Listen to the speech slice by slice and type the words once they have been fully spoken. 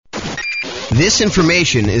This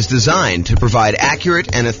information is designed to provide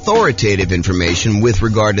accurate and authoritative information with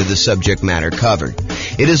regard to the subject matter covered.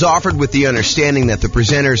 It is offered with the understanding that the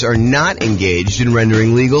presenters are not engaged in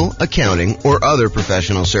rendering legal, accounting, or other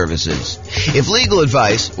professional services. If legal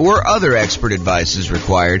advice or other expert advice is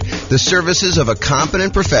required, the services of a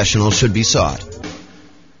competent professional should be sought.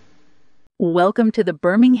 Welcome to the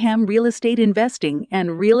Birmingham Real Estate Investing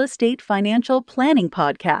and Real Estate Financial Planning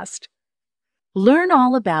Podcast. Learn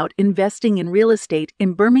all about investing in real estate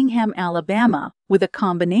in Birmingham, Alabama, with a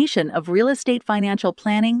combination of real estate financial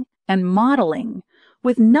planning and modeling,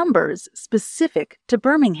 with numbers specific to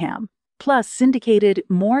Birmingham, plus syndicated,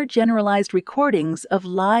 more generalized recordings of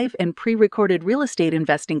live and pre-recorded real estate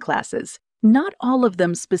investing classes, not all of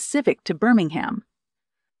them specific to Birmingham.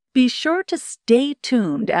 Be sure to stay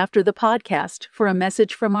tuned after the podcast for a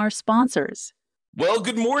message from our sponsors. Well,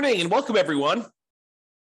 good morning and welcome, everyone.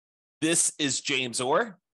 This is James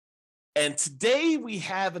Orr, and today we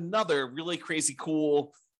have another really crazy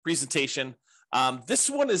cool presentation. This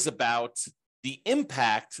one is about the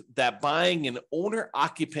impact that buying an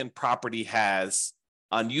owner-occupant property has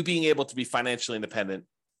on you being able to be financially independent,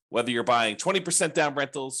 whether you're buying 20% down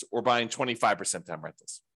rentals or buying 25% down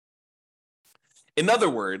rentals. In other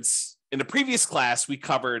words, in the previous class, we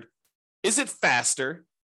covered, is it faster?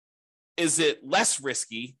 Is it less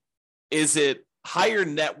risky? Is it higher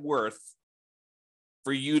net worth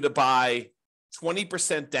for you to buy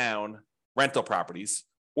 20% down rental properties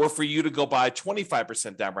or for you to go buy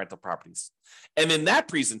 25% down rental properties? And in that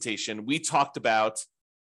presentation, we talked about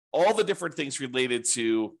all the different things related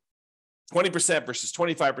to 20% versus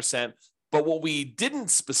 25%. But what we didn't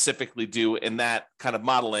specifically do in that kind of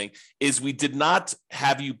modeling is we did not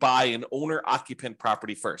have you buy an owner-occupant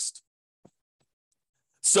property first.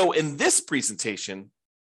 So in this presentation,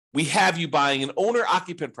 we have you buying an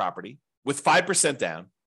owner-occupant property with 5% down.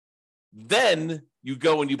 Then you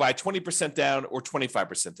go and you buy 20% down or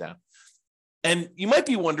 25% down. And you might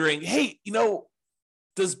be wondering, hey,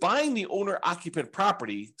 does buying the owner-occupant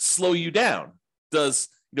property slow you down? Does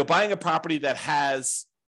buying a property that's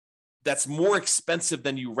more expensive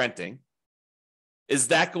than you renting, is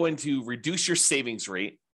that going to reduce your savings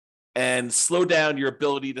rate and slow down your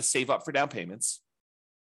ability to save up for down payments?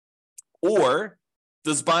 Or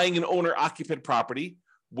does buying an owner-occupant property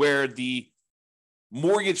where the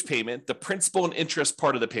mortgage payment, the principal and interest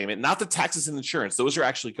part of the payment, not the taxes and insurance, those are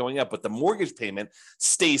actually going up, but the mortgage payment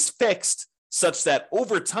stays fixed such that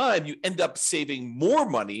over time you end up saving more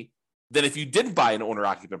money than if you didn't buy an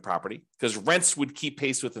owner-occupant property, because rents would keep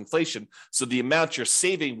pace with inflation. So the amount you're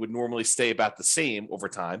saving would normally stay about the same over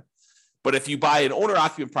time. But if you buy an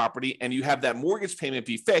owner-occupant property and you have that mortgage payment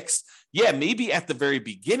be fixed, yeah, maybe at the very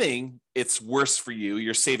beginning, it's worse for you.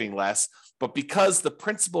 You're saving less. But because the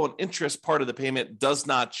principal and interest part of the payment does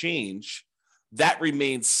not change, that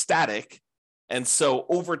remains static. And so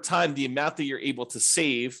over time, the amount that you're able to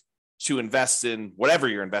save to invest in whatever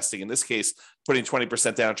you're investing, in this case, putting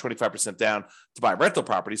 20% down, 25% down to buy rental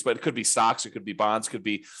properties, but it could be stocks, it could be bonds, it could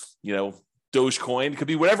be, Dogecoin, it could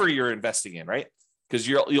be whatever you're investing in, right? Because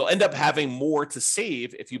you'll end up having more to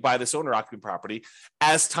save if you buy this owner-occupant property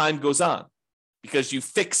as time goes on, because you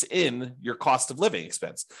fix in your cost of living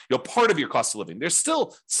expense, part of your cost of living. There's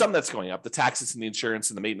still some that's going up, the taxes and the insurance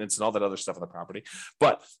and the maintenance and all that other stuff on the property,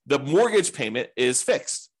 but the mortgage payment is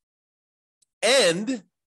fixed. And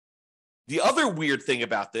the other weird thing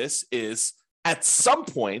about this is at some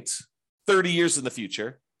point, 30 years in the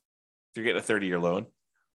future, if you're getting a 30-year loan,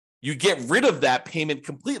 you get rid of that payment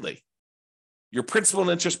completely. Your principal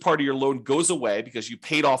and interest part of your loan goes away because you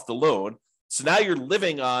paid off the loan. So now you're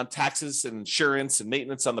living on taxes and insurance and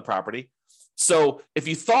maintenance on the property. So if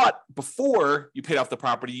you thought before you paid off the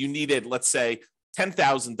property, you needed, let's say,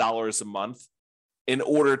 $10,000 a month in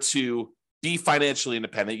order to be financially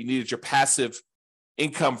independent, you needed your passive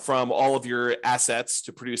income from all of your assets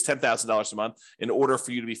to produce $10,000 a month in order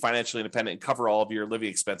for you to be financially independent and cover all of your living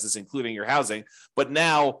expenses, including your housing. But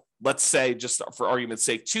now, let's say, just for argument's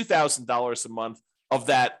sake, $2,000 a month of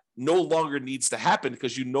that no longer needs to happen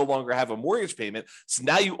because you no longer have a mortgage payment. So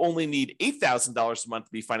now you only need $8,000 a month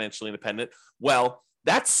to be financially independent. Well,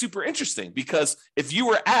 that's super interesting, because if you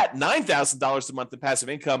were at $9,000 a month in passive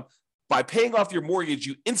income, by paying off your mortgage,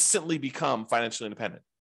 you instantly become financially independent.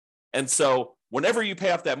 And so whenever you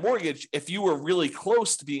pay off that mortgage, if you were really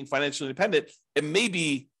close to being financially independent, it may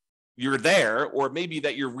be you're there, or it may be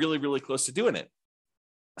that you're really, really close to doing it.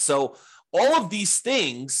 So all of these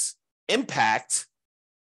things impact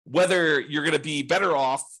whether you're going to be better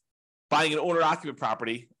off buying an owner-occupant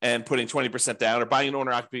property and putting 20% down, or buying an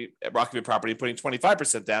owner-occupant property and putting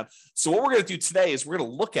 25% down. So what we're going to do today is we're going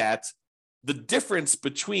to look at the difference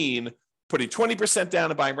between putting 20% down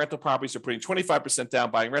and buying rental properties or putting 25% down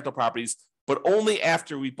buying rental properties, but only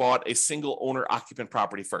after we bought a single owner-occupant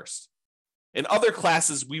property first. In other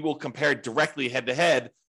classes, we will compare directly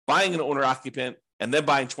head-to-head, buying an owner-occupant and then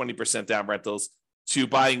buying 20% down rentals to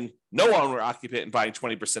buying no owner-occupant and buying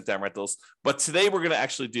 20% down rentals. But today we're going to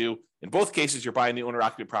actually do, in both cases, you're buying the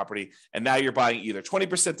owner-occupant property, and now you're buying either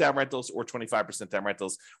 20% down rentals or 25% down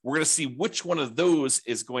rentals. We're going to see which one of those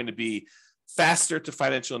is going to be faster to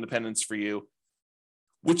financial independence for you,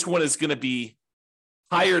 which one is going to be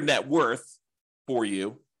higher net worth for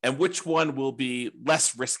you, and which one will be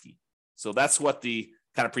less risky. So that's what the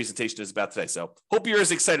kind of presentation is about today. So hope you're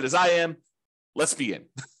as excited as I am. Let's begin.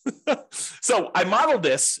 So I modeled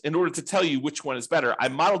this in order to tell you which one is better. I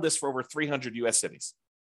modeled this for over 300 US cities.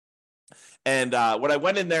 And what I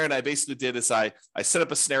went in there and I basically did is I set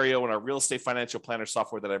up a scenario in our real estate financial planner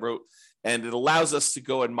software that I wrote, and it allows us to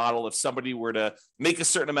go and model if somebody were to make a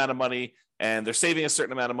certain amount of money and they're saving a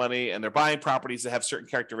certain amount of money and they're buying properties that have certain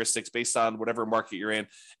characteristics based on whatever market you're in,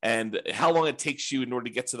 and how long it takes you in order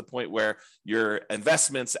to get to the point where your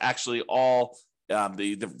investments actually all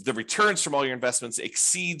the returns from all your investments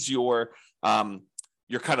exceeds your kind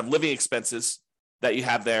of living expenses that you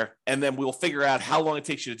have there. And then we'll figure out how long it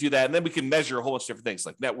takes you to do that. And then we can measure a whole bunch of different things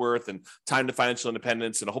like net worth and time to financial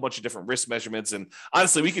independence and a whole bunch of different risk measurements. And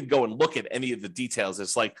honestly, we could go and look at any of the details.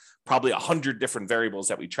 It's like probably 100 different variables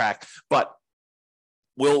that we track, but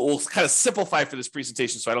we'll kind of simplify for this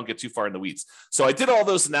presentation so I don't get too far in the weeds. So I did all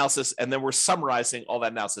those analysis, and then we're summarizing all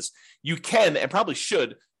that analysis. You can, and probably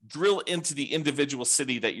should, drill into the individual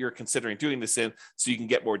city that you're considering doing this in so you can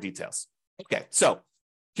get more details. Okay, so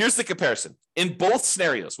here's the comparison. In both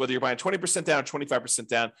scenarios, whether you're buying 20% down or 25%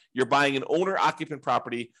 down, you're buying an owner-occupant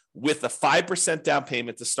property with a 5% down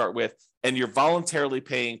payment to start with, and you're voluntarily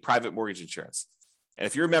paying private mortgage insurance. And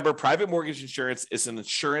if you remember, private mortgage insurance is an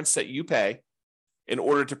insurance that you pay in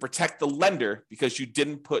order to protect the lender because you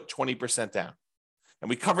didn't put 20% down. And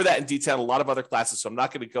we cover that in detail in a lot of other classes, so I'm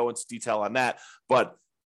not going to go into detail on that, but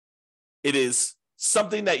it is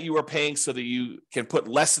something that you are paying so that you can put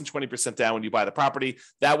less than 20% down when you buy the property.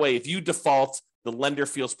 That way, if you default, the lender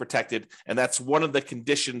feels protected. And that's one of the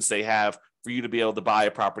conditions they have for you to be able to buy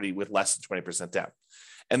a property with less than 20% down.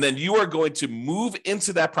 And then you are going to move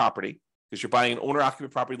into that property because you're buying an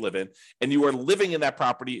owner-occupant property to live in, and you are living in that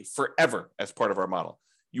property forever as part of our model.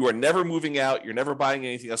 You are never moving out. You're never buying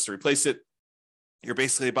anything else to replace it. You're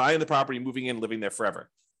basically buying the property, moving in, living there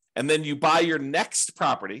forever. And then you buy your next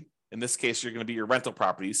property. In this case, you're going to be your rental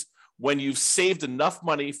properties, when you've saved enough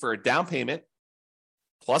money for a down payment,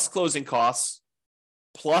 plus closing costs,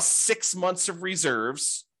 plus 6 months of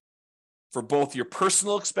reserves for both your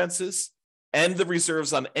personal expenses and the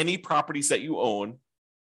reserves on any properties that you own.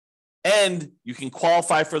 And you can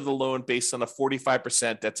qualify for the loan based on a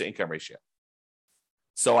 45% debt to income ratio.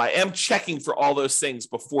 So I am checking for all those things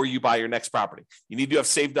before you buy your next property. You need to have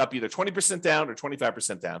saved up either 20% down or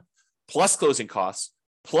 25% down, plus closing costs,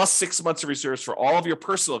 plus 6 months of reserves for all of your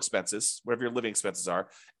personal expenses, whatever your living expenses are,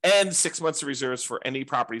 and 6 months of reserves for any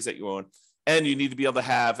properties that you own. And you need to be able to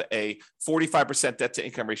have a 45% debt to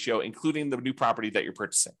income ratio, including the new property that you're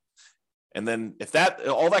purchasing. And then if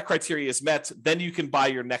all that criteria is met, then you can buy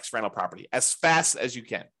your next rental property as fast as you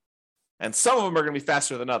can. And some of them are going to be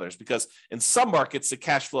faster than others because in some markets, the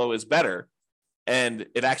cash flow is better and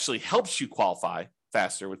it actually helps you qualify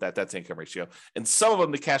faster with that debt to income ratio. And some of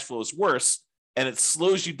them, the cash flow is worse and it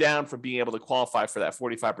slows you down from being able to qualify for that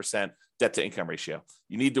 45% debt to income ratio.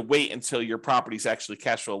 You need to wait until your properties actually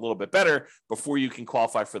cash flow a little bit better before you can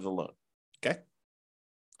qualify for the loan. Okay.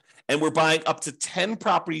 And we're buying up to 10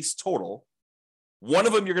 properties total. One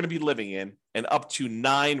of them you're going to be living in, and up to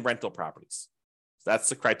 9 rental properties. So that's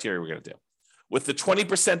the criteria we're going to do. With the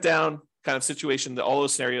 20% down kind of situation, all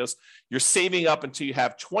those scenarios, you're saving up until you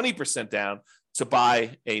have 20% down to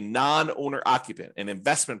buy a non-owner occupant, an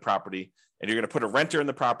investment property, and you're going to put a renter in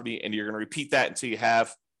the property, and you're going to repeat that until you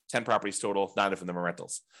have 10 properties total, 9 of them are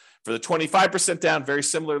rentals. For the 25% down, very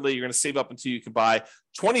similarly, you're going to save up until you can buy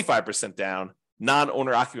 25% down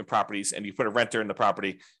non-owner occupant properties, and you put a renter in the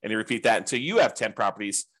property, and you repeat that until you have 10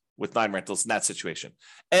 properties with 9 rentals in that situation.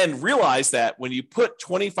 And realize that when you put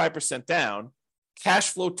 25% down, cash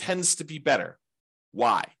flow tends to be better.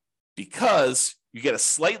 Why? Because you get a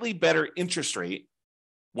slightly better interest rate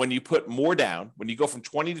when you put more down. When you go from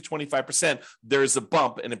 20 to 25%, there's a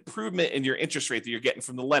bump, an improvement in your interest rate that you're getting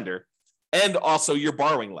from the lender. And also you're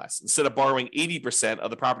borrowing less. Instead of borrowing 80% of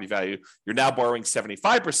the property value, you're now borrowing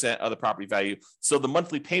 75% of the property value. So the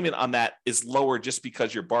monthly payment on that is lower just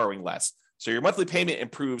because you're borrowing less. So your monthly payment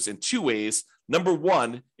improves in 2 ways. Number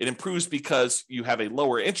one, it improves because you have a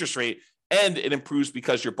lower interest rate. and it improves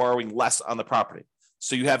because you're borrowing less on the property.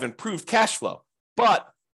 So you have improved cash flow, but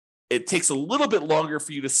it takes a little bit longer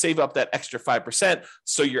for you to save up that extra 5%.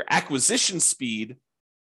 So your acquisition speed,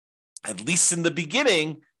 at least in the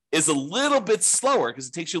beginning, is a little bit slower because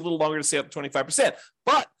it takes you a little longer to save up 25%.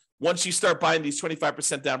 But once you start buying these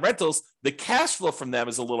 25% down rentals, the cash flow from them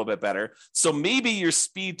is a little bit better. So maybe your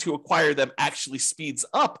speed to acquire them actually speeds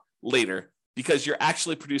up later because you're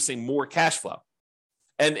actually producing more cash flow.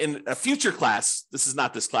 And in a future class, this is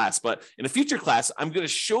not this class, but in a future class, I'm going to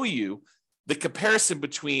show you the comparison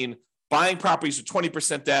between buying properties with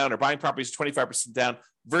 20% down or buying properties with 25% down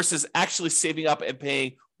versus actually saving up and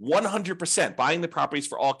paying 100%, buying the properties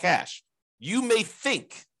for all cash. You may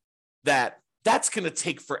think that that's going to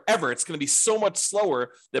take forever. It's going to be so much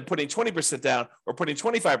slower than putting 20% down or putting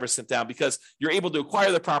 25% down because you're able to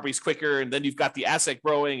acquire the properties quicker and then you've got the asset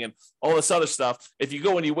growing and all this other stuff. If you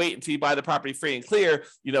go and you wait until you buy the property free and clear,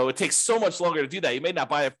 it takes so much longer to do that. You may not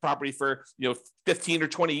buy a property for 15 or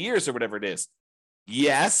 20 years or whatever it is.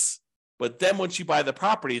 Yes, but then once you buy the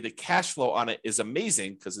property, the cash flow on it is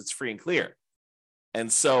amazing because it's free and clear.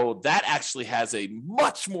 And so that actually has a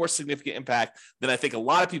much more significant impact than I think a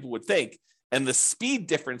lot of people would think. And the speed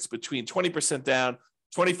difference between 20% down,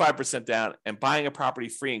 25% down, and buying a property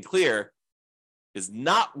free and clear is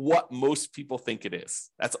not what most people think it is.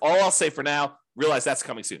 That's all I'll say for now. Realize that's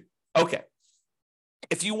coming soon. Okay.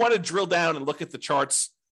 If you want to drill down and look at the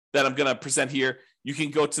charts that I'm going to present here, you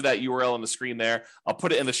can go to that URL on the screen there. I'll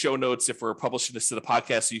put it in the show notes if we're publishing this to the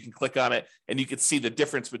podcast, so you can click on it and you can see the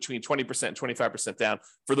difference between 20% and 25% down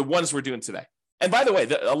for the ones we're doing today. And by the way,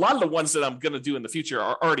 a lot of the ones that I'm going to do in the future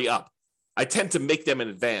are already up. I tend to make them in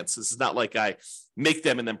advance. This is not like I make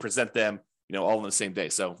them and then present them, all on the same day.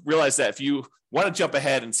 So realize that if you want to jump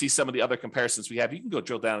ahead and see some of the other comparisons we have, you can go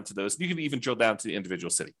drill down into those. You can even drill down to the individual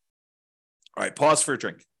city. All right, pause for a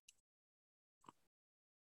drink.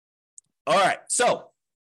 All right, so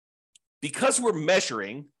because we're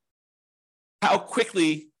measuring how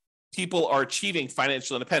quickly people are achieving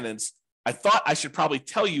financial independence, I thought I should probably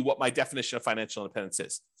tell you what my definition of financial independence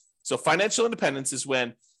is. So financial independence is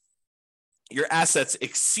when your assets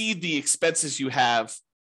exceed the expenses you have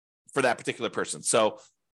for that particular person. So,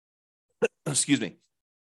 excuse me,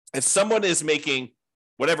 if someone is making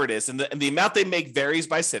whatever it is, and the amount they make varies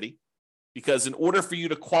by city, because in order for you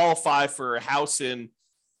to qualify for a house in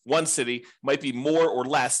one city might be more or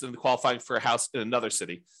less than qualifying for a house in another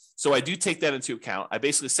city. So I do take that into account. I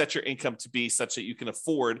basically set your income to be such that you can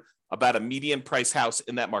afford about a median price house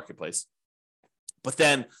in that marketplace. But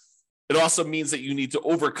then it also means that you need to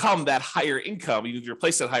overcome that higher income. You need to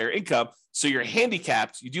replace that higher income. So you're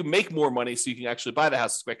handicapped. You do make more money so you can actually buy the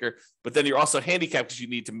houses quicker, but then you're also handicapped because you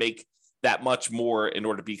need to make that much more in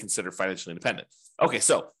order to be considered financially independent. Okay,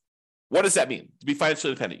 so what does that mean to be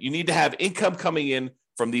financially independent? You need to have income coming in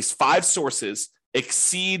from these 5 sources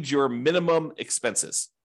exceed your minimum expenses.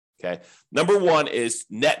 Okay. Number 1 is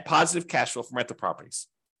net positive cash flow from rental properties.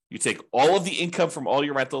 You take all of the income from all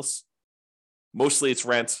your rentals. Mostly it's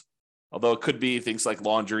rent, although it could be things like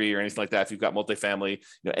laundry or anything like that. If you've got multifamily,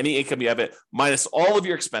 any income you have it, minus all of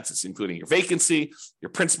your expenses, including your vacancy, your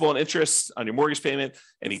principal and interest on your mortgage payment,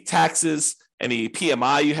 any taxes, any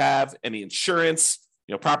PMI you have, any insurance,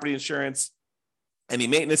 property insurance, any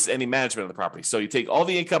maintenance, any management of the property. So you take all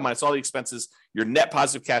the income minus all the expenses, your net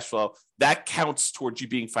positive cash flow, that counts towards you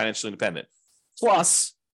being financially independent.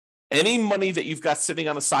 Plus, any money that you've got sitting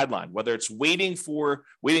on the sideline, whether it's waiting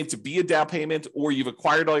to be a down payment, or you've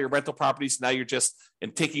acquired all your rental properties, now you're just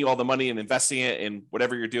taking all the money and investing it in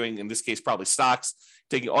whatever you're doing, in this case, probably stocks,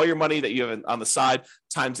 taking all your money that you have on the side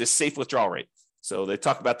times this safe withdrawal rate. So they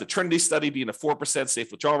talk about the Trinity study being a 4% safe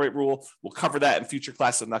withdrawal rate rule. We'll cover that in future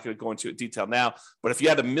classes. I'm not going to go into it in detail now. But if you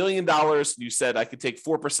had $1 million, you said I could take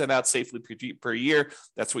 4% out safely per year,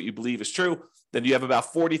 that's what you believe is true, then you have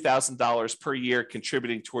about $40,000 per year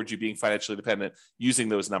contributing towards you being financially independent using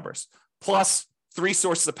those numbers. Plus 3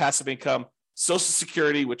 sources of passive income: Social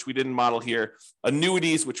Security, which we didn't model here,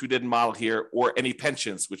 annuities, which we didn't model here, or any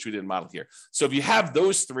pensions, which we didn't model here. So if you have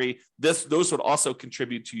those 3, those would also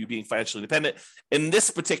contribute to you being financially independent. In this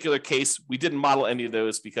particular case, we didn't model any of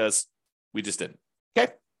those because we just didn't.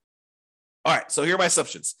 Okay. All right. So here are my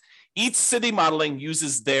assumptions. Each city modeling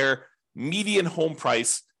uses their median home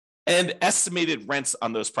price and estimated rents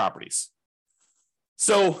on those properties.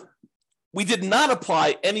 So we did not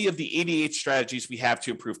apply any of the 88 strategies we have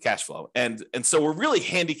to improve cash flow. And so we're really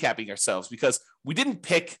handicapping ourselves because we didn't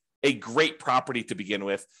pick a great property to begin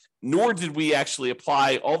with, nor did we actually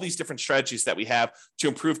apply all these different strategies that we have to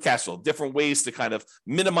improve cash flow, different ways to kind of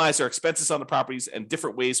minimize our expenses on the properties and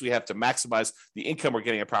different ways we have to maximize the income we're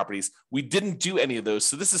getting at properties. We didn't do any of those.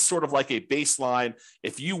 So this is sort of like a baseline.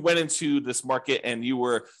 If you went into this market and you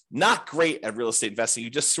were not great at real estate investing,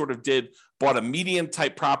 you just sort of bought a medium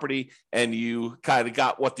type property and you kind of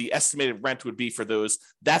got what the estimated rent would be for those.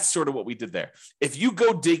 That's sort of what we did there. If you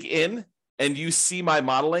go dig in and you see my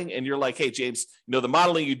modeling and you're like, hey, James, the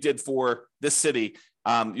modeling you did for this city,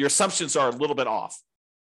 your assumptions are a little bit off.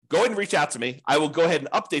 Go ahead and reach out to me. I will go ahead and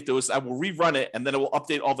update those. I will rerun it, and then it will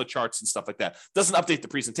update all the charts and stuff like that. Doesn't update the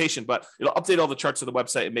presentation, but it'll update all the charts of the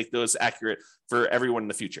website and make those accurate for everyone in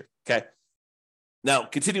the future, okay? Now,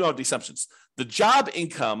 continuing on with the assumptions. The job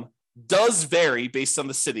income does vary based on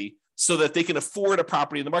the city so that they can afford a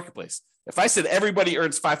property in the marketplace. If I said everybody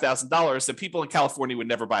earns $5,000, then people in California would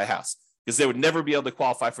never buy a house because they would never be able to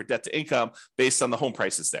qualify for debt to income based on the home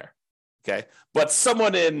prices there, okay? But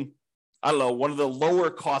someone in, I don't know, one of the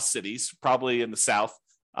lower cost cities, probably in the South,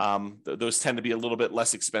 those tend to be a little bit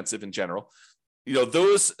less expensive in general.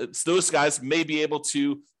 Those guys may be able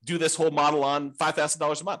to do this whole model on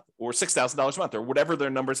 $5,000 a month or $6,000 a month or whatever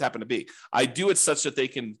their numbers happen to be. I do it such that they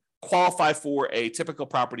can qualify for a typical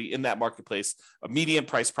property in that marketplace, a median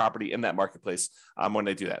price property in that marketplace when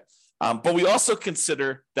they do that. But we also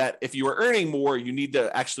consider that if you are earning more, you need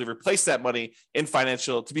to actually replace that money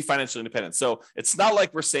to be financially independent. So it's not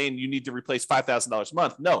like we're saying you need to replace $5,000 a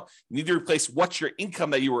month. No, you need to replace what your income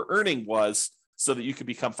that you were earning was so that you can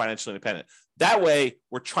become financially independent. That way,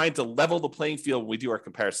 we're trying to level the playing field when we do our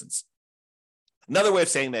comparisons. Another way of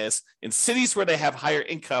saying this, in cities where they have higher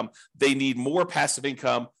income, they need more passive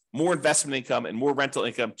income, more investment income, and more rental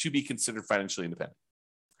income to be considered financially independent.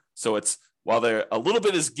 So while a little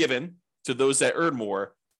bit is given to those that earn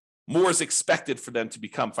more is expected for them to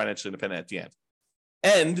become financially independent at the end.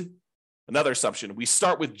 And another assumption, we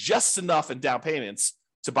start with just enough in down payments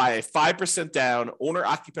to buy a 5% down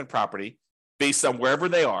owner-occupant property based on wherever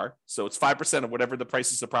they are. So it's 5% of whatever the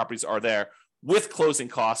prices of properties are there with closing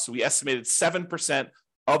costs. So we estimated 7%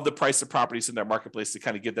 of the price of properties in their marketplace to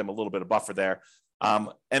kind of give them a little bit of buffer there.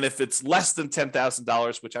 And if it's less than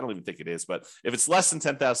 $10,000, which I don't even think it is, but if it's less than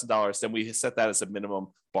 $10,000, then we set that as a minimum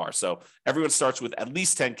bar. So everyone starts with at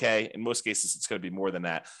least 10K. In most cases, it's going to be more than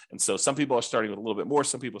that. And so some people are starting with a little bit more,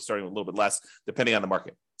 some people are starting with a little bit less, depending on the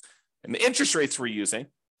market. And the interest rates we're using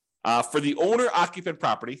for the owner-occupant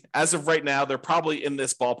property, as of right now, they're probably in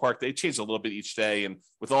this ballpark. They change a little bit each day. And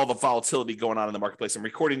with all the volatility going on in the marketplace, I'm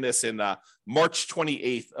recording this in March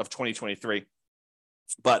 28th of 2023.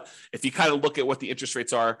 But if you kind of look at what the interest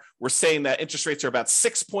rates are, we're saying that interest rates are about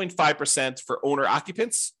 6.5% for owner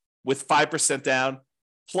occupants with 5% down.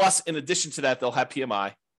 Plus, in addition to that, they'll have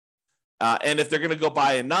PMI. And if they're going to go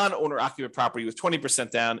buy a non-owner occupant property with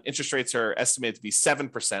 20% down, interest rates are estimated to be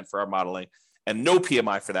 7% for our modeling and no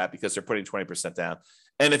PMI for that because they're putting 20% down.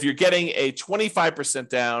 And if you're getting a 25%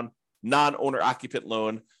 down non-owner occupant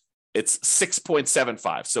loan, it's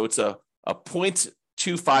 6.75. So it's a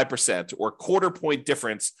 0.25% or quarter point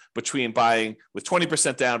difference between buying with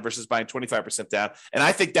 20% down versus buying 25% down. And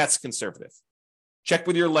I think that's conservative. Check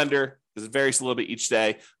with your lender because it varies a little bit each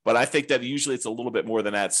day, but I think that usually it's a little bit more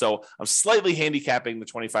than that. So I'm slightly handicapping the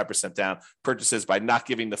 25% down purchases by not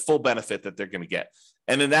giving the full benefit that they're going to get.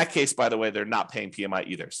 And in that case, by the way, they're not paying PMI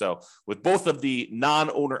either. So with both of the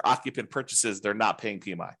non-owner occupant purchases, they're not paying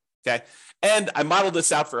PMI. Okay. And I modeled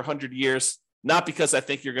this out for 100 years, not because I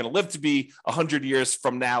think you're going to live to be 100 years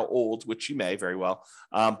from now old, which you may very well,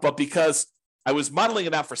 but because I was modeling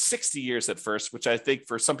it out for 60 years at first, which I think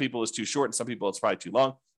for some people is too short and some people it's probably too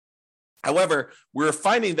long. However, we're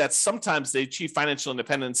finding that sometimes they achieve financial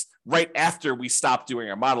independence right after we stop doing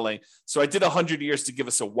our modeling. So I did 100 years to give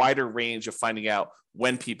us a wider range of finding out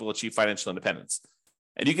when people achieve financial independence.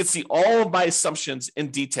 And you can see all of my assumptions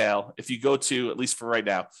in detail if you go to, at least for right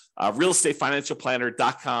now,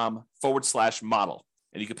 realestatefinancialplanner.com/model.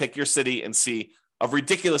 And you can pick your city and see a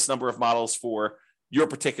ridiculous number of models for your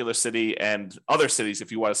particular city and other cities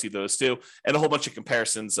if you want to see those too, and a whole bunch of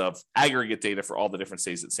comparisons of aggregate data for all the different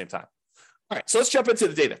cities at the same time. All right, so let's jump into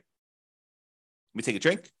the data. Let me take a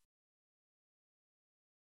drink.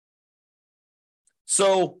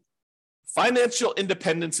 So, financial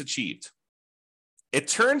independence achieved. It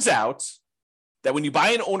turns out that when you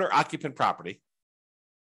buy an owner-occupant property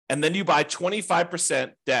and then you buy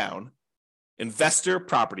 25% down investor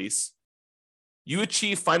properties, you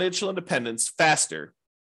achieve financial independence faster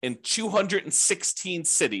in 216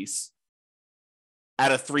 cities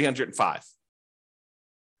out of 305.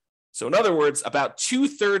 So in other words, about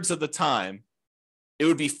 2/3 of the time, it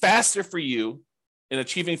would be faster for you in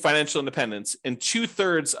achieving financial independence in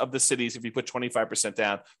 2/3 of the cities if you put 25%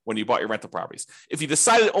 down when you bought your rental properties. If you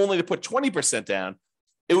decided only to put 20% down,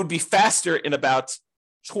 it would be faster in about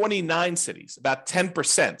 29 cities, about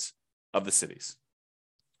 10% of the cities.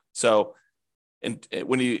 So in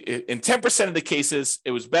 10% of the cases,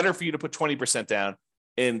 it was better for you to put 20% down.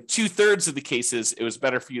 In 2/3 of the cases, it was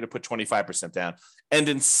better for you to put 25% down. And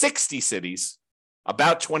in 60 cities,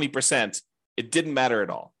 about 20%, it didn't matter at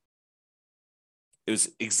all. It was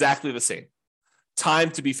exactly the same.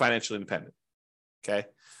 Time to be financially independent. Okay.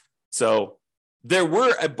 So there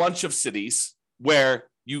were a bunch of cities where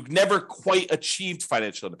you never quite achieved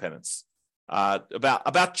financial independence,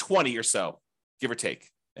 about 20 or so, give or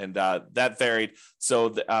take. And that varied.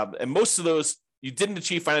 So, and most of those, you didn't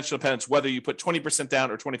achieve financial independence, whether you put 20%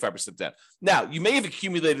 down or 25% down. Now, you may have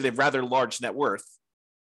accumulated a rather large net worth,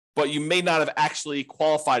 but you may not have actually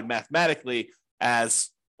qualified mathematically as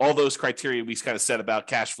all those criteria we kind of said about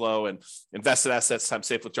cash flow and invested assets times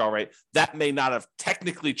safe withdrawal rate. That may not have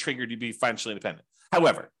technically triggered you to be financially independent.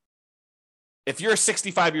 However, if you're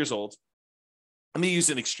 65 years old, let me use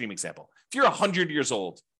an extreme example. If you're 100 years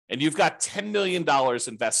old and you've got $10 million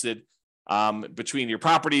invested between your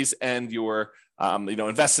properties and your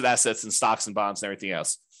invested assets and stocks and bonds and everything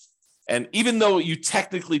else, and even though you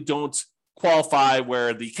technically don't qualify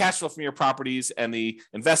where the cash flow from your properties and the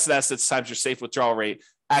invested assets times your safe withdrawal rate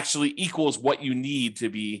actually equals what you need to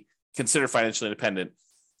be considered financially independent.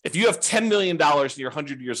 If you have $10 million and you're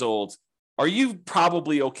 100 years old, are you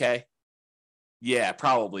probably okay? Yeah,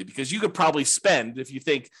 probably, because you could probably spend, if you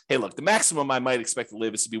think, hey, look, the maximum I might expect to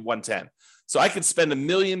live is to be 110. So I could spend $1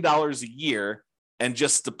 million a year and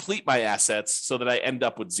just deplete my assets so that I end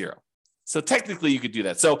up with zero. So technically you could do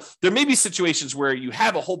that. So there may be situations where you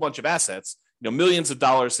have a whole bunch of assets, millions of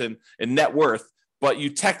dollars in net worth, but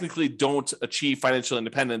you technically don't achieve financial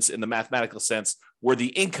independence in the mathematical sense, where the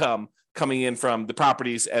income coming in from the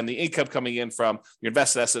properties and the income coming in from your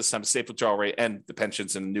invested assets times safe withdrawal rate and the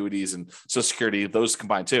pensions and annuities and Social Security, those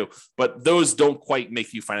combined too. But those don't quite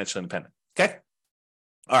make you financially independent. Okay.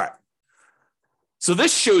 All right. So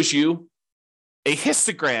this shows you a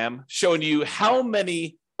histogram showing you how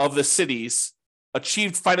many of the cities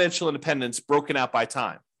achieved financial independence broken out by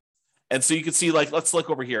time. And so you can see, like, let's look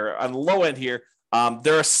over here on the low end here.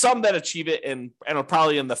 There are some that achieve it in, and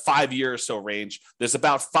probably in the 5 year or so range. There's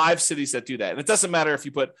about 5 cities that do that. And it doesn't matter if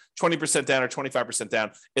you put 20% down or 25%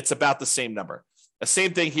 down, it's about the same number. The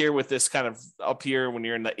same thing here with this kind of up here when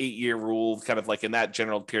you're in the 8-year rule, kind of like in that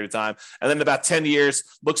general period of time. And then about 10 years,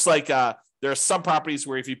 looks like there are some properties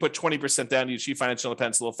where if you put 20% down, you achieve financial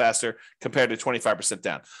independence a little faster compared to 25%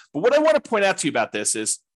 down. But what I want to point out to you about this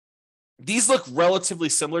is these look relatively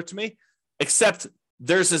similar to me, except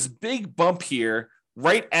there's this big bump here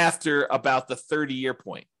right after about the 30-year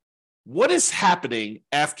point. What is happening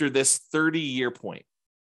after this 30-year point?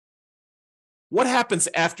 What happens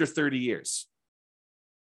after 30 years?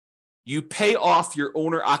 You pay off your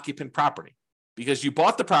owner-occupant property because you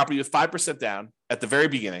bought the property with 5% down at the very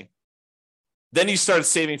beginning. Then you started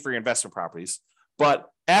saving for your investment properties. But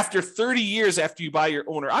after 30 years after you buy your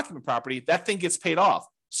owner-occupant property, that thing gets paid off.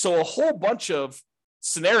 So a whole bunch of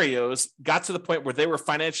scenarios got to the point where they were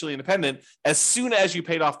financially independent as soon as you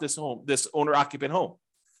paid off this owner-occupant home.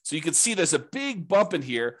 So you can see there's a big bump in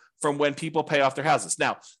here from when people pay off their houses.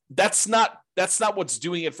 Now, that's not what's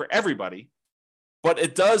doing it for everybody, but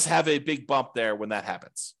it does have a big bump there when that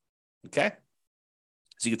happens. Okay?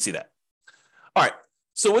 So you can see that. All right.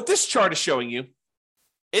 So what this chart is showing you,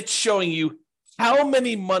 it's showing you how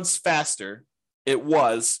many months faster it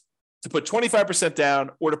was to put 25%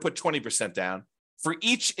 down or to put 20% down for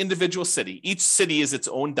each individual city. Each city is its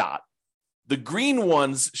own dot. The green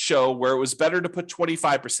ones show where it was better to put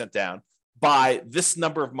 25% down by this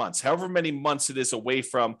number of months, however many months it is away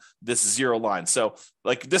from this zero line. So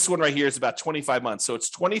like this one right here is about 25 months. So it's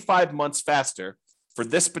 25 months faster for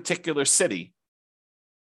this particular city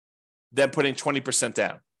than putting 20%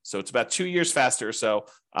 down. So it's about 2 years faster or so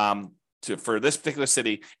for this particular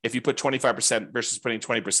city if you put 25% versus putting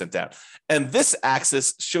 20% down. And this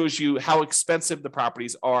axis shows you how expensive the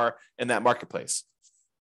properties are in that marketplace.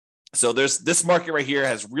 So there's this market right here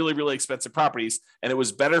has really, really expensive properties, and it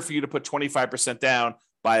was better for you to put 25% down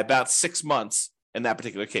by about 6 months in that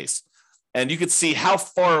particular case. And you can see how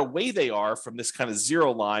far away they are from this kind of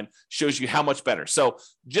zero line shows you how much better. So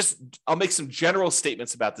I'll make some general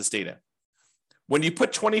statements about this data. When you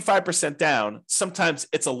put 25% down, sometimes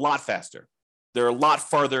it's a lot faster. They're a lot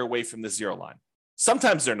farther away from the zero line.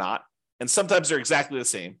 Sometimes they're not, and sometimes they're exactly the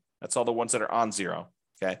same. That's all the ones that are on zero.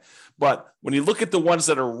 Okay. But when you look at the ones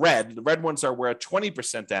that are red, the red ones are where a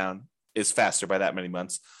 20% down is faster by that many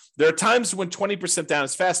months. There are times when 20% down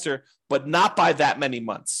is faster, but not by that many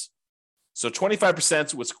months. So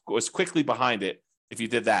 25% was quickly behind it if you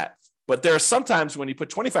did that. But there are some times when you put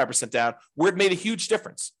 25% down where it made a huge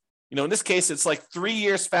difference. In this case, it's like 3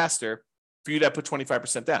 years faster for you to put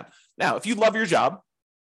 25% down. Now, if you love your job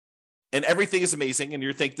and everything is amazing and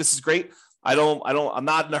you think this is great, I'm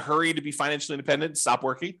not in a hurry to be financially independent, stop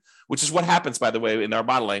working, which is what happens, by the way, in our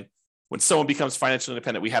modeling. When someone becomes financially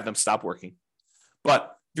independent, we have them stop working.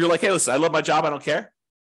 But if you're like, hey, listen, I love my job, I don't care,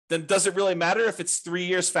 then does it really matter if it's 3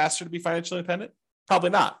 years faster to be financially independent? Probably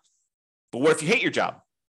not. But what if you hate your job?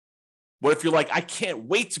 What if you're like, I can't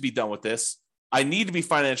wait to be done with this. I need to be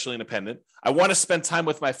financially independent. I want to spend time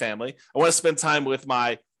with my family. I want to spend time with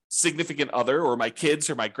my significant other or my kids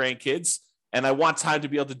or my grandkids. And I want time to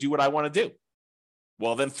be able to do what I want to do.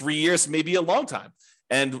 Well, then 3 years may be a long time.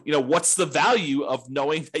 And, what's the value of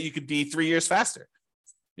knowing that you could be 3 years faster?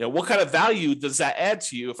 What kind of value does that add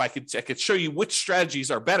to you if I could show you which strategies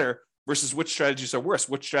are better versus which strategies are worse,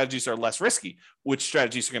 which strategies are less risky, which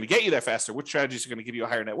strategies are going to get you there faster, which strategies are going to give you a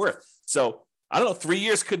higher net worth. So I don't know, 3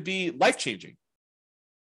 years could be life-changing.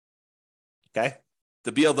 Okay.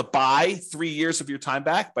 To be able to buy 3 years of your time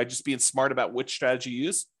back by just being smart about which strategy you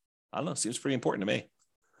use, I don't know, seems pretty important to me.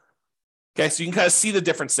 Okay. So you can kind of see the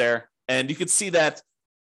difference there. And you can see that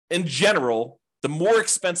in general, the more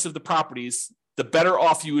expensive the properties, the better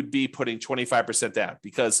off you would be putting 25% down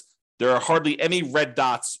because there are hardly any red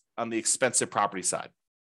dots on the expensive property side.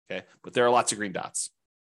 Okay. But there are lots of green dots.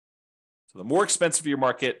 So the more expensive your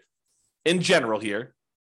market in general here,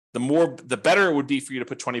 the better it would be for you to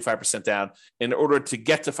put 25% down in order to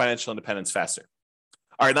get to financial independence faster.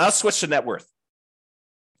 All right, now let's switch to net worth.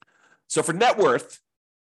 So for net worth,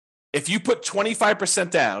 if you put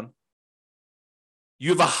 25% down, you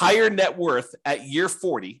have a higher net worth at year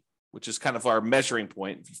 40, which is kind of our measuring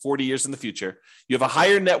point, 40 years in the future. You have a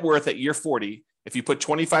higher net worth at year 40 if you put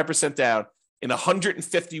 25% down in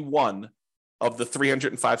 151 of the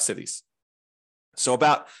 305 cities. So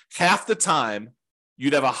about half the time,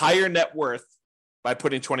 you'd have a higher net worth by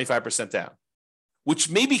putting 25% down, which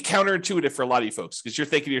may be counterintuitive for a lot of you folks because you're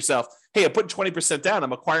thinking to yourself, hey, I'm putting 20% down.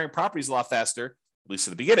 I'm acquiring properties a lot faster, at least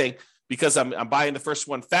at the beginning, because I'm buying the first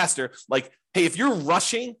one faster. Like, hey, if you're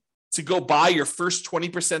rushing to go buy your first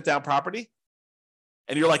 20% down property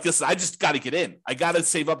and you're like, listen, I just got to get in. I got to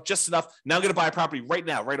save up just enough. Now I'm going to buy a property right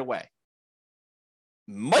now, right away.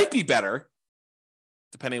 Might be better,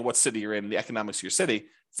 depending on what city you're in and the economics of your city,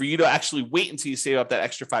 for you to actually wait until you save up that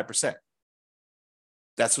extra 5%.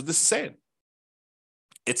 That's what this is saying.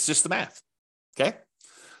 It's just the math. Okay.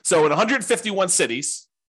 So in 151 cities,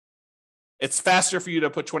 it's faster for you to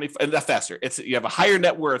put not faster. You have a higher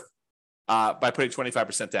net worth by putting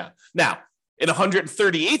 25% down. Now, in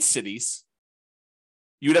 138 cities,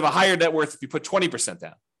 you'd have a higher net worth if you put 20%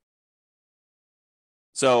 down.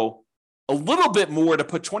 So a little bit more to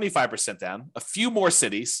put 25% down, a few more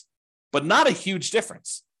cities, but not a huge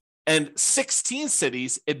difference. And 16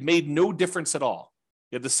 cities, it made no difference at all.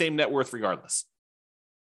 You have the same net worth regardless.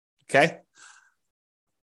 Okay?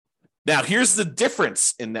 Now, here's the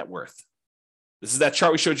difference in net worth. This is that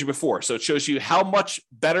chart we showed you before. So it shows you how much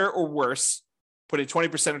better or worse putting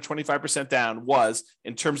 20% or 25% down was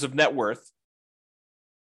in terms of net worth,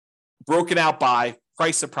 broken out by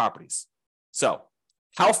price of properties. So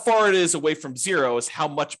how far it is away from zero is how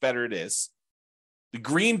much better it is. The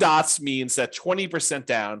green dots means that 20%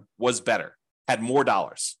 down was better, had more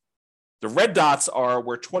dollars. The red dots are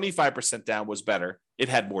where 25% down was better, it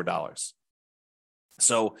had more dollars.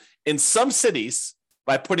 So in some cities,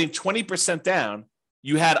 by putting 20% down,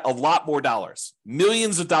 you had a lot more dollars,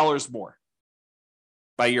 millions of dollars more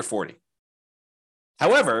by year 40.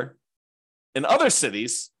 However, in other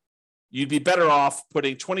cities, you'd be better off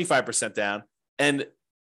putting 25% down. And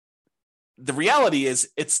the reality is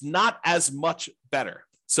it's not as much better.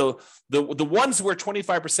 So the ones where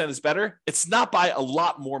 25% is better, it's not by a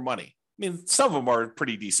lot more money. I mean, some of them are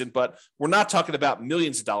pretty decent, but we're not talking about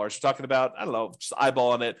millions of dollars. We're talking about, I don't know, just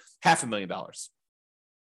eyeballing it, $500,000.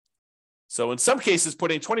 So in some cases,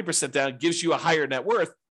 putting 20% down gives you a higher net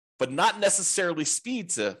worth, but not necessarily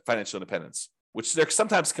speed to financial independence, which they're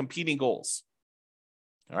sometimes competing goals.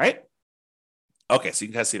 All right? Okay, so you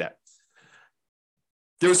can kind of see that.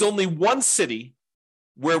 There was only one city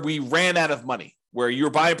where we ran out of money, where you were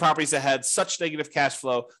buying properties that had such negative cash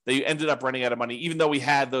flow that you ended up running out of money, even though we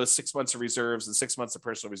had those 6 months of reserves and 6 months of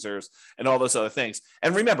personal reserves and all those other things.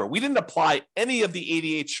 And remember, we didn't apply any of the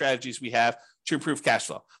 88 strategies we have to improve cash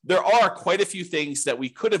flow. There are quite a few things that we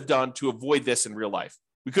could have done to avoid this in real life.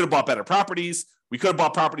 We could have bought better properties. We could have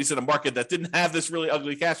bought properties in a market that didn't have this really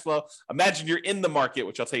ugly cash flow. Imagine you're in the market,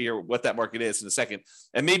 which I'll tell you what that market is in a second.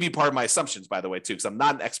 And maybe part of my assumptions, by the way, too, because I'm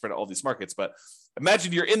not an expert at all these markets, but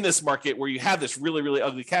imagine you're in this market where you have this really, really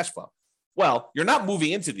ugly cash flow. Well, you're not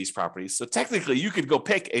moving into these properties. So technically you could go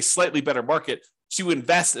pick a slightly better market to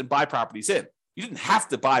invest and buy properties in. You didn't have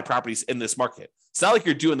to buy properties in this market. It's not like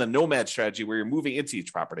you're doing the nomad strategy where you're moving into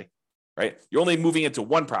each property, right? You're only moving into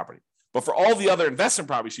one property. But for all the other investment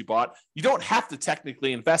properties you bought, you don't have to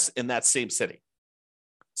technically invest in that same city.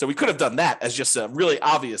 So we could have done that as just a really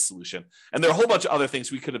obvious solution. And there are a whole bunch of other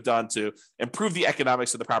things we could have done to improve the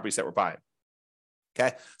economics of the properties that we're buying.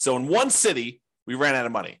 Okay. So in one city, we ran out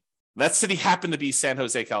of money. That city happened to be San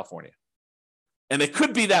Jose, California. And it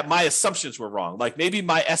could be that my assumptions were wrong. Like maybe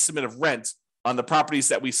my estimate of rent on the properties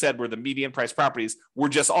that we said were the median price properties were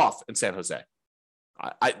just off in San Jose.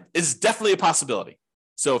 It's definitely a possibility.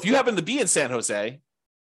 So if you happen to be in San Jose,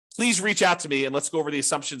 please reach out to me and let's go over the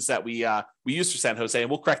assumptions that we used for San Jose and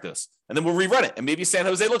we'll correct those. And then we'll rerun it. And maybe San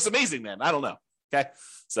Jose looks amazing then. I don't know. Okay.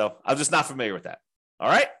 So I'm just not familiar with that. All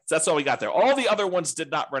right. So that's all we got there. All the other ones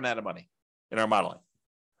did not run out of money in our modeling.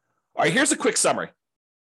 All right. Here's a quick summary.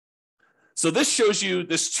 So this shows you,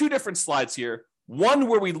 there's two different slides here. One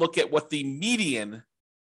where we look at what the median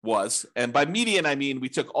was. And by median, I mean, we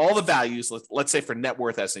took all the values, let's say for net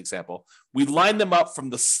worth as an example, we lined them up from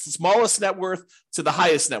the smallest net worth to the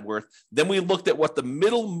highest net worth. Then we looked at what the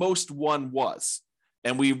middlemost one was.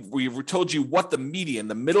 And we told you what the median,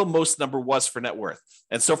 the middlemost number was for net worth.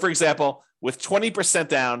 And so, for example, with 20%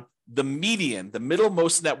 down, the median, the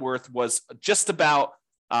middlemost net worth was just about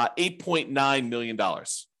 $8.9 million.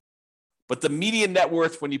 But the median net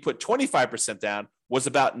worth when you put 25% down was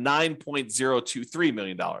about $9.023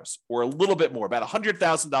 million, or a little bit more, about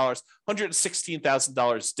 $100,000,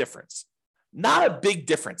 $116,000 difference. Not a big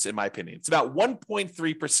difference, in my opinion. It's about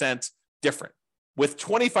 1.3% different, with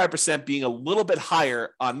 25% being a little bit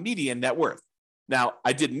higher on median net worth. Now,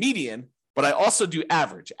 I did median, but I also do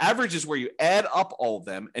average. Average is where you add up all of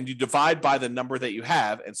them and you divide by the number that you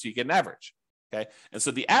have, and so you get an average. Okay, and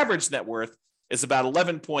so the average net worth is about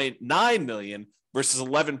 11.9 million versus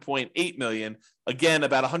 11.8 million. Again,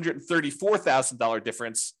 about $134,000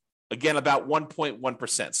 difference. Again, about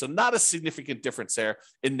 1.1%. So not a significant difference there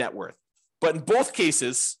in net worth. But in both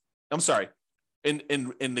cases, I'm sorry, in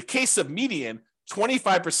the case of median,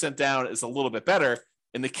 25% down is a little bit better.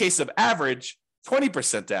 In the case of average,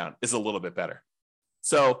 20% down is a little bit better.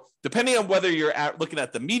 So depending on whether you're looking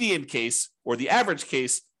at the median case or the average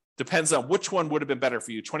case, depends on which one would have been better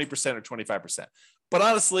for you, 20% or 25%. But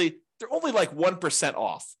honestly, they're only like 1%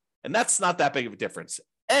 off. And that's not that big of a difference.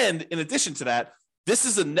 And in addition to that, this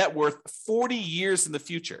is a net worth 40 years in the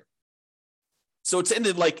future. So it's in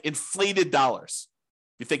like inflated dollars.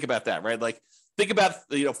 If you think about that, right? Like think about,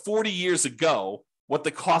 40 years ago, what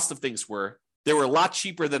the cost of things were. They were a lot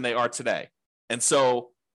cheaper than they are today. And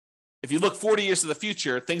so if you look 40 years to the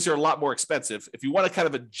future, things are a lot more expensive. If you want to kind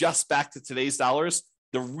of adjust back to today's dollars,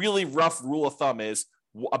 the really rough rule of thumb is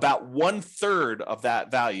about 1/3 of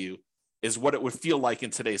that value is what it would feel like in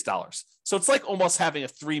today's dollars. So it's like almost having a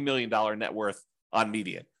 $3 million net worth on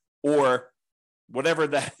median, or whatever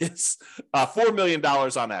that is, $4 million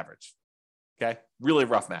on average. Okay, really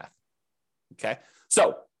rough math. Okay,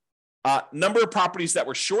 so number of properties that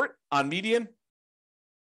were short on median,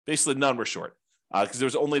 basically none were short because there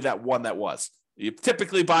was only that one that was. You're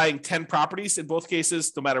typically buying 10 properties in both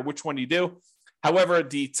cases, no matter which one you do. However,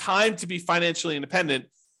 the time to be financially independent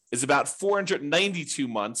is about 492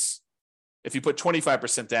 months if you put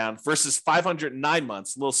 25% down versus 509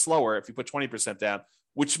 months, a little slower if you put 20% down,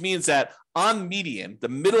 which means that on median, the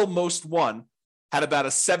middlemost one had about a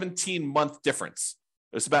 17-month difference.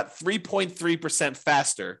 It was about 3.3%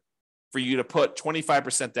 faster for you to put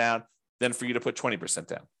 25% down than for you to put 20%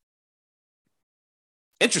 down.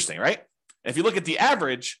 Interesting, right? And if you look at the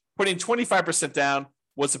average, putting 25% down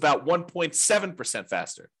was about 1.7%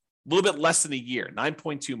 faster, a little bit less than a year,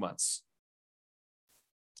 9.2 months.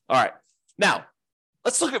 All right. Now,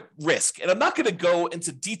 let's look at risk. And I'm not going to go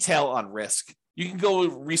into detail on risk. You can go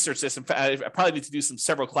research this. In fact, I probably need to do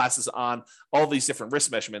several classes on all these different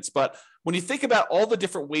risk measurements. But when you think about all the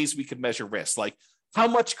different ways we could measure risk, like how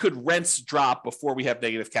much could rents drop before we have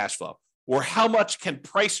negative cash flow? Or how much can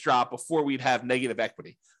price drop before we'd have negative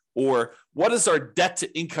equity? Or what is our debt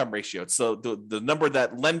to income ratio? So the number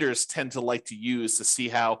that lenders tend to like to use to see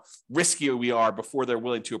how risky we are before they're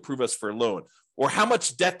willing to approve us for a loan. Or how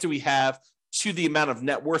much debt do we have to the amount of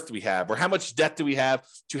net worth we have, or how much debt do we have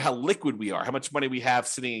to how liquid we are, how much money we have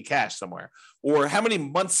sitting in cash somewhere, or how many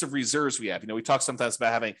months of reserves we have. We talk sometimes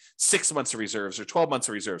about having 6 months of reserves or 12 months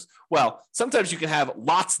of reserves. Well, sometimes you can have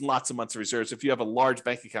lots and lots of months of reserves if you have a large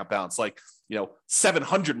bank account balance, like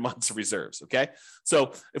 700 months of reserves. Okay,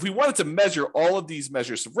 so if we wanted to measure all of these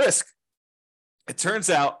measures of risk, it turns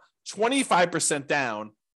out 25%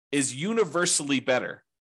 down is universally better.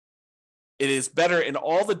 It is better in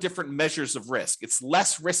all the different measures of risk. It's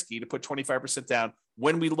less risky to put 25% down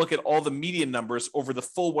when we look at all the median numbers over the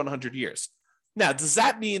full 100 years. Now, does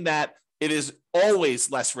that mean that it is always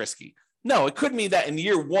less risky? No, it could mean that in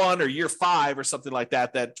year 1 or year 5 or something like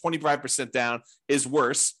that, that 25% down is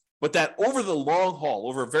worse, but that over the long haul,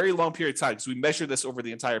 over a very long period of time, because we measure this over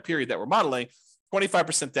the entire period that we're modeling,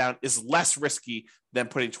 25% down is less risky than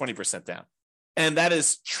putting 20% down. And that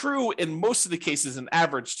is true in most of the cases in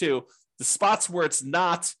average too. The spots where it's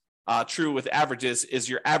not true with averages is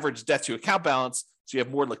your average debt to account balance. So you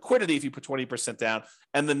have more liquidity if you put 20% down,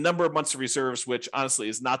 and the number of months of reserves, which honestly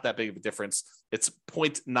is not that big of a difference. It's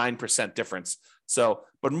 0.9% difference. So,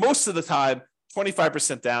 but most of the time,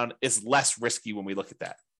 25% down is less risky when we look at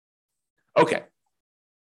that. Okay.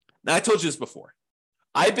 Now, I told you this before.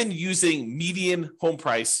 I've been using median home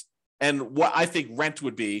price and what I think rent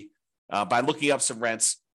would be by looking up some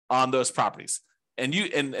rents on those properties.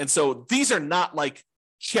 And so these are not like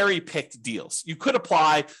cherry-picked deals. You could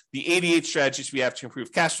apply the 88 strategies we have to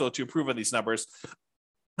improve cash flow to improve on these numbers.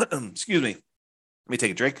 Excuse me. Let me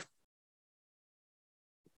take a drink.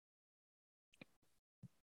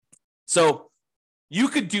 So you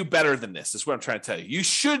could do better than this, is what I'm trying to tell you. You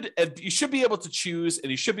should be able to choose,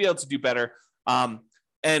 and you should be able to do better.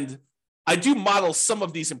 And I do model some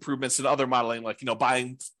of these improvements in other modeling, like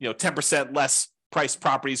buying 10% less price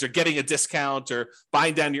properties, or getting a discount, or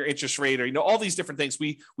buying down your interest rate, or all these different things.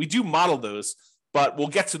 We do model those, but we'll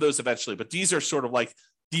get to those eventually. But these are sort of like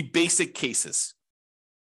the basic cases.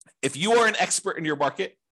 If you are an expert in your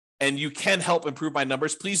market and you can help improve my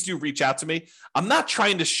numbers, please do reach out to me. I'm not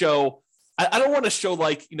trying to show, I don't want to show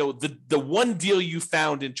like, the one deal you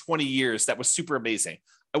found in 20 years that was super amazing.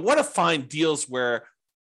 I want to find deals where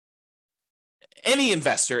any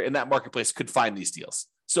investor in that marketplace could find these deals.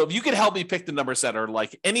 So if you could help me pick the numbers that are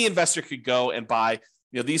like any investor could go and buy,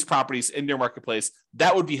 these properties in your marketplace,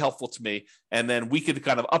 that would be helpful to me. And then we could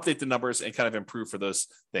kind of update the numbers and kind of improve for those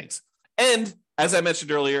things. And as I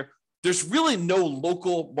mentioned earlier, there's really no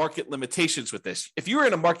local market limitations with this. If you're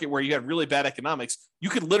in a market where you have really bad economics, you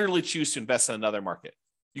could literally choose to invest in another market.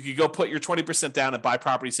 You could go put your 20% down and buy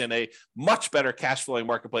properties in a much better cash flowing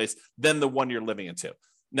marketplace than the one you're living into.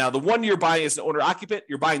 Now, the one you're buying is an owner-occupant,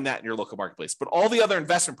 you're buying that in your local marketplace. But all the other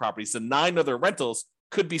investment properties, the 9 other rentals,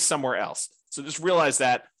 could be somewhere else. So just realize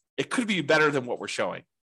that it could be better than what we're showing.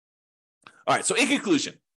 All right, so in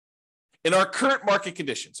conclusion, in our current market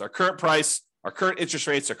conditions, our current price, our current interest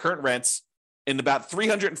rates, our current rents, in about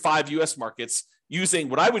 305 U.S. markets, using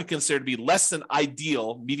what I would consider to be less than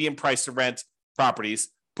ideal median price to rent properties,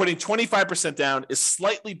 putting 25% down is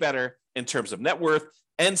slightly better in terms of net worth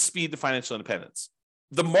and speed to financial independence.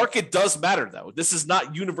 The market does matter, though. This is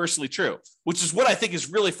not universally true, which is what I think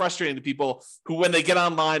is really frustrating to people who, when they get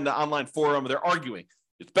online, the online forum, they're arguing.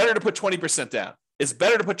 It's better to put 20% down. It's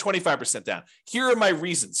better to put 25% down. Here are my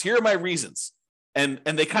reasons. Here are my reasons. And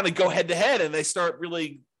they kind of go head to head and they start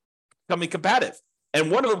really becoming combative.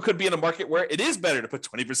 And one of them could be in a market where it is better to put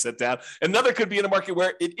 20% down. Another could be in a market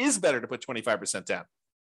where it is better to put 25% down.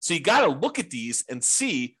 So you got to look at these and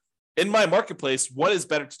see, in my marketplace, what is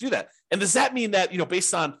better to do that? And does that mean that,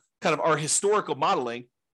 based on kind of our historical modeling,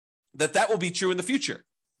 that will be true in the future?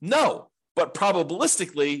 No, but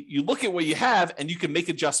probabilistically, you look at what you have and you can make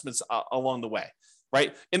adjustments along the way,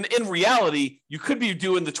 right? In reality, you could be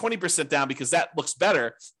doing the 20% down because that looks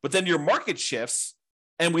better, but then your market shifts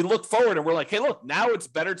and we look forward and we're like, hey, look, now it's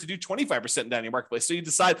better to do 25% down your marketplace. So you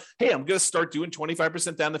decide, hey, I'm going to start doing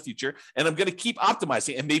 25% down in the future and I'm going to keep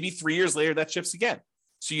optimizing. And maybe 3 years later, that shifts again.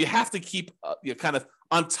 So you have to keep kind of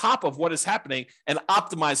on top of what is happening and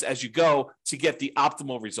optimize as you go to get the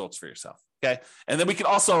optimal results for yourself. Okay. And then we can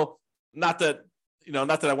also, not that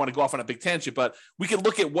I want to go off on a big tangent, but we can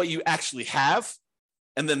look at what you actually have.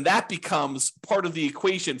 And then that becomes part of the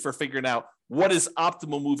equation for figuring out what is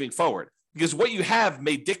optimal moving forward, because what you have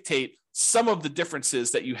may dictate some of the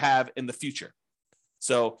differences that you have in the future.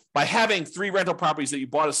 So by having 3 rental properties that you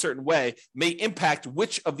bought a certain way may impact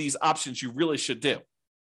which of these options you really should do.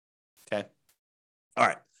 Okay. All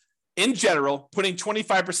right. In general, putting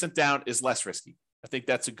 25% down is less risky. I think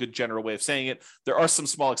that's a good general way of saying it. There are some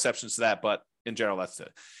small exceptions to that, but in general, that's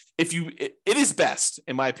it. It is best,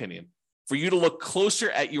 in my opinion, for you to look closer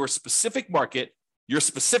at your specific market, your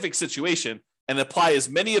specific situation, and apply as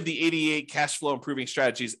many of the 88 cash flow improving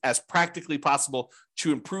strategies as practically possible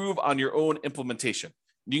to improve on your own implementation.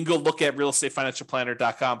 You can go look at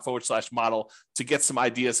realestatefinancialplanner.com/model to get some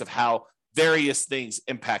ideas of how various things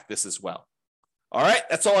impact this as well. All right,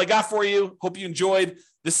 that's all I got for you. Hope you enjoyed.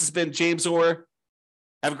 This has been James Orr.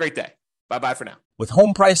 Have a great day. Bye-bye for now. With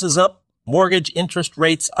home prices up, mortgage interest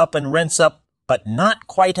rates up, and rents up, but not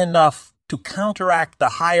quite enough to counteract the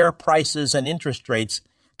higher prices and interest rates,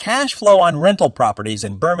 cash flow on rental properties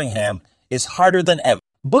in Birmingham is harder than ever.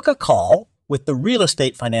 Book a call with the Real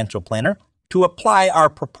Estate Financial Planner to apply our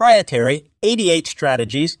proprietary 88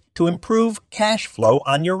 strategies to improve cash flow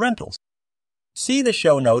on your rentals. See the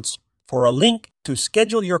show notes for a link to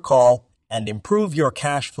schedule your call and improve your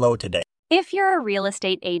cash flow today. If you're a real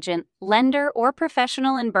estate agent, lender, or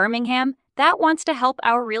professional in Birmingham that wants to help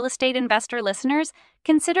our real estate investor listeners,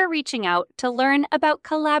 consider reaching out to learn about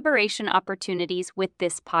collaboration opportunities with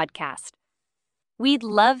this podcast. We'd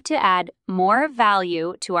love to add more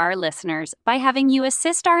value to our listeners by having you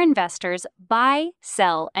assist our investors buy,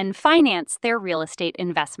 sell, and finance their real estate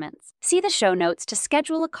investments. See the show notes to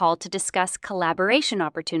schedule a call to discuss collaboration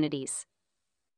opportunities.